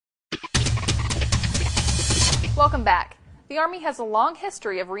Welcome back. The Army has a long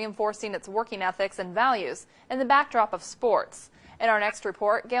history of reinforcing its working ethics and values in the backdrop of sports. In our next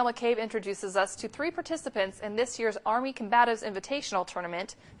report, Gail McCabe introduces us to 3 participants in this year's Army Combatives Invitational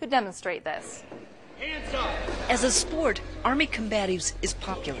Tournament who demonstrate this. As a sport, Army Combatives is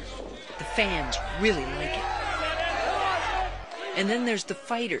popular. The fans really like it. And then there's the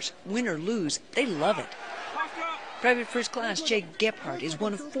fighters. Win or lose, they love it. Private First Class Jake Gephardt is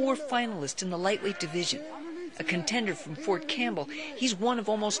one of 4 finalists in the lightweight division. A contender from Fort Campbell, he's one of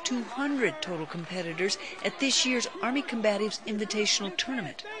almost 200 total competitors at this year's Army Combatives Invitational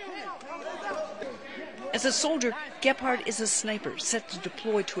Tournament. As a soldier, Gephardt is a sniper set to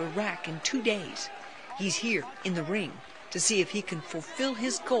deploy to Iraq in 2 days. He's here in the ring to see if he can fulfill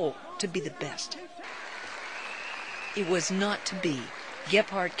his goal to be the best. It was not to be.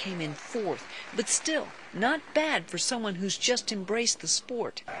 Gephardt came in 4th, but still not bad for someone who's just embraced the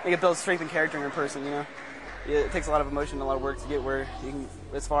sport. I think it builds strength and character in a person, you know. It takes a lot of emotion and a lot of work to get where you can,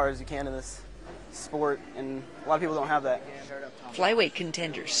 as far as you can in this sport, and a lot of people don't have that. Flyweight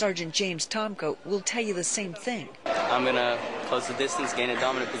contender Sergeant James Tomko will tell you the same thing. I'm going to close the distance, gain a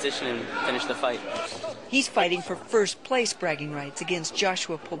dominant position, and finish the fight. He's fighting for first place bragging rights against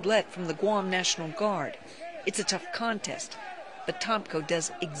Joshua Poblet from the Guam National Guard. It's a tough contest, but Tomko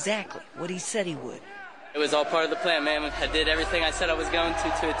does exactly what he said he would. It was all part of the plan, man. I did everything I said I was going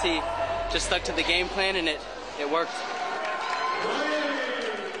to a T. Just stuck to the game plan, and it worked.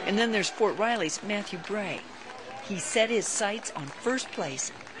 And then there's Fort Riley's Matthew Bray. He set his sights on first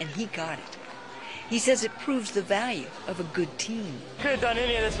place, and he got it. He says it proves the value of a good team. Could have done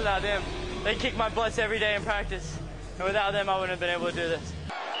any of this without them. They kick my butts every day in practice, and without them I wouldn't have been able to do this.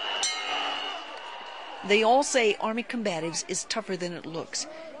 They all say Army Combatives is tougher than it looks,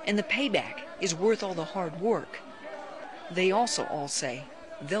 and the payback is worth all the hard work. They also all say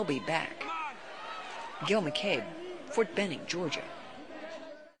they'll be back. Gail McCabe, Fort Benning, Georgia.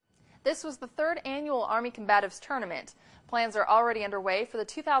 This was the 3rd annual Army Combatives Tournament. Plans are already underway for the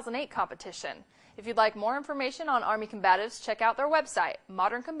 2008 competition. If you'd like more information on Army Combatives, check out their website,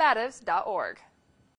 moderncombatives.org.